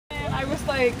I was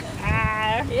like,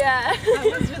 ah. Yeah. That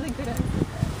was really good.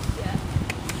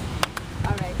 Yeah.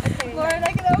 All right. Okay. Lauren,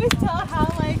 I can always tell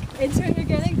how like into it you're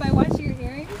getting by watching your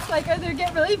earrings. Like, as they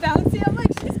get really bouncy, I'm like,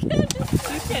 she's getting into it.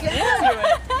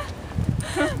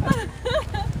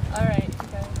 All right.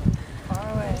 Okay. Far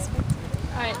away.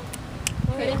 All right.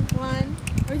 Okay. One.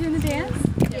 Are we doing the dance?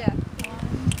 Yeah. 1,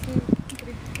 2,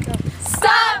 3, go.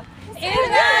 Stop in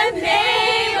the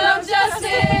name of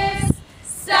justice.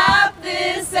 Stop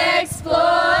this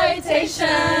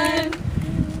exploitation.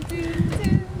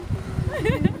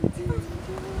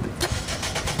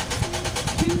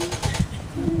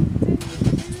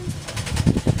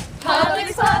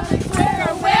 Publix, we're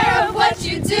aware of what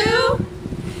you do.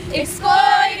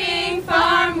 Exploiting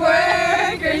farm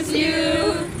workers,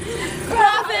 you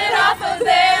profit off of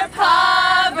their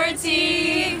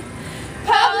poverty.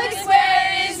 Publix,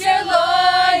 where is your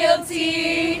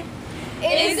loyalty?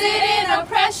 Is it in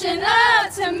oppression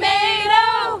of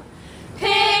tomato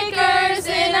pickers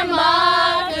in a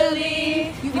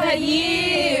Immokalee? You've had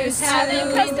years,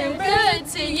 haven't we been good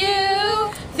to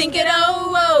you? Think it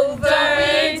all over. Don't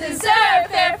we deserve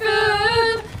fair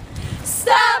food?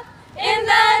 Stop in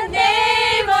the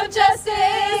name of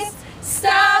justice.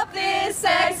 Stop this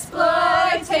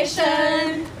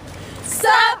exploitation.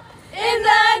 Stop in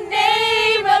the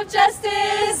name of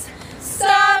justice.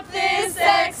 Stop this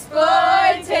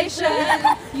exploitation.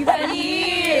 You've had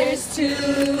years to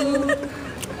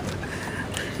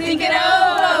think it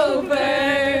all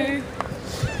over.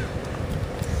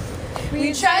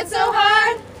 We tried so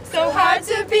hard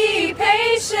to be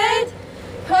patient,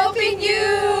 hoping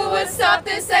you would stop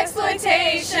this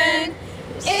exploitation.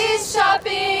 Is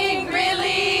shopping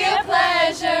really a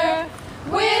pleasure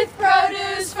with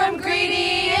produce from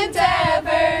greedy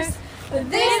endeavors? But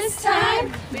this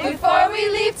time, before we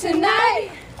leave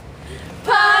tonight,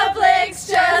 Publix,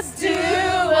 just do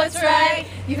what's right.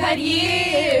 You've had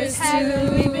years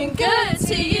to, we've been good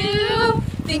to you.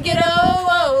 Think it all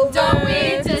over. Don't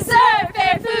we deserve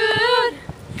fair food?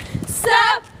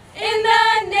 Stop in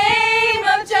the name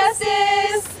of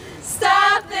justice.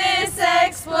 Stop this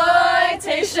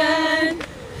exploitation.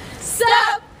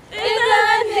 Stop in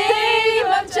the name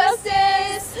of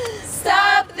justice.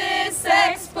 Stop this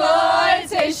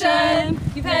exploitation.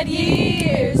 You've had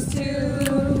years to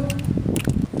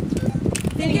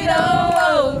think it all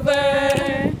over.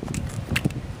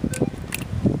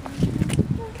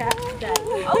 Okay.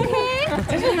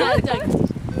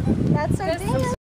 That's our dance.